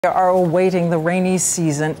Are awaiting the rainy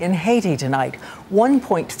season in Haiti tonight.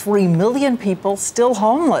 1.3 million people still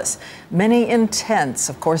homeless, many in tents.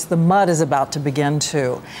 Of course, the mud is about to begin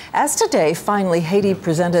too. As today, finally, Haiti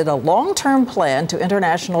presented a long-term plan to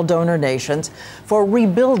international donor nations for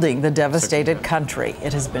rebuilding the devastated country.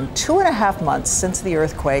 It has been 2.5 months since the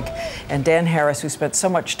earthquake, and Dan Harris, who spent so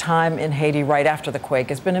much time in Haiti right after the quake,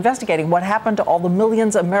 has been investigating what happened to all the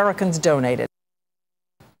millions Americans donated.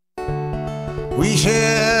 We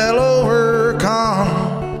shall overcome.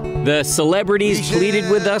 The celebrities pleaded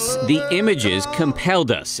with us, the images compelled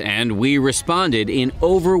us, and we responded in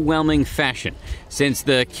overwhelming fashion. Since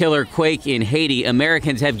the killer quake in Haiti,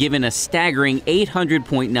 Americans have given a staggering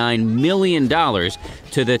 $800.9 million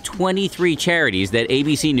to the 23 charities that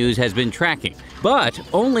ABC News has been tracking. But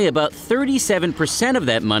only about 37% of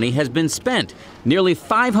that money has been spent. Nearly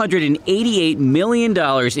 $588 million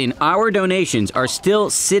in our donations are still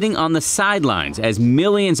sitting on the sidelines as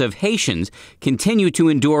millions of Haitians continue to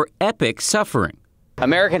endure epic suffering.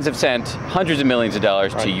 Americans have sent hundreds of millions of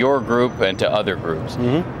dollars to your group and to other groups.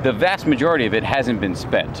 The vast majority of it hasn't been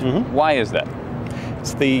spent. Why is that?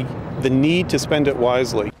 It's the need to spend it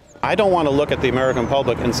wisely. I don't want to look at the American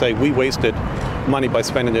public and say we wasted money by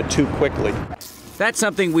spending it too quickly. That's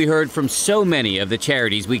something we heard from so many of the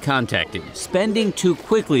charities we contacted. Spending too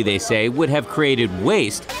quickly, they say, would have created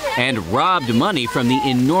waste and robbed money from the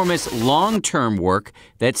enormous long-term work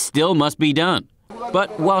that still must be done.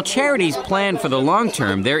 But while charities plan for the long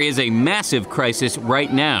term, there is a massive crisis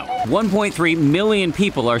right now. 1.3 million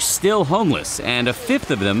people are still homeless, and a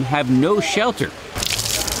fifth of them have no shelter.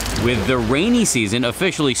 With the rainy season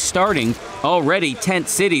officially starting, already tent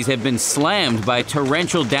cities have been slammed by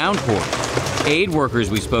torrential downpours. Aid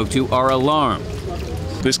workers we spoke to are alarmed.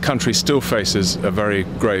 This country still faces a very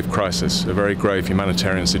grave crisis, a very grave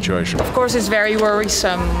humanitarian situation. Of course, it's very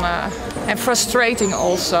worrisome and frustrating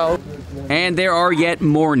also. And there are yet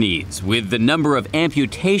more needs. With the number of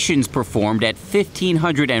amputations performed at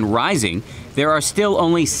 1,500 and rising, there are still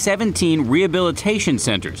only 17 rehabilitation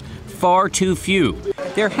centers, far too few.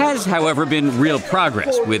 There has, however, been real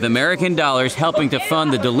progress, with American dollars helping to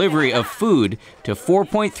fund the delivery of food to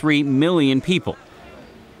 4.3 million people.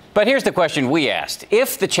 But here's the question we asked.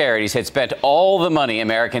 If the charities had spent all the money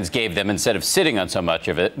Americans gave them instead of sitting on so much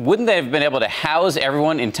of it, wouldn't they have been able to house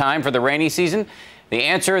everyone in time for the rainy season? The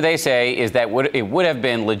answer, they say, is that it would have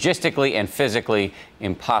been logistically and physically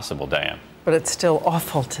impossible, Diane. But it's still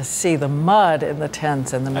awful to see the mud in the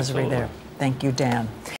tents and the misery there. Thank you, Dan.